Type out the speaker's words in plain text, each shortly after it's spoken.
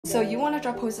So you want to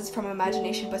draw poses from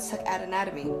imagination but stuck at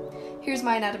anatomy? Here's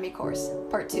my anatomy course,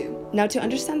 part 2. Now to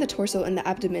understand the torso and the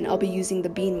abdomen, I'll be using the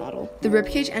bean model. The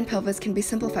ribcage and pelvis can be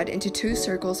simplified into two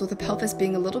circles, with the pelvis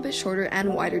being a little bit shorter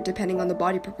and wider depending on the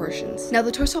body proportions. Now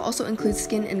the torso also includes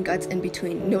skin and guts in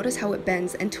between. Notice how it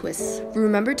bends and twists.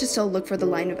 Remember to still look for the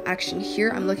line of action.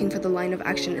 Here I'm looking for the line of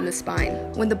action in the spine.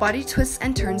 When the body twists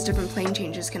and turns, different plane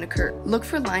changes can occur. Look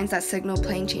for lines that signal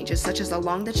plane changes, such as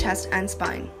along the chest and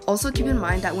spine. Also keep in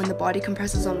mind that when the body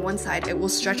compresses on one side, it will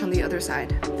stretch on the other side.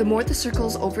 The more the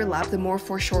circles overlap, the more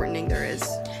foreshortening there is.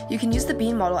 You can use the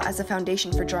bean model as a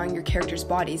foundation for drawing your characters'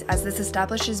 bodies, as this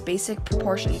establishes basic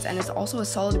proportions and is also a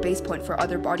solid base point for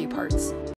other body parts.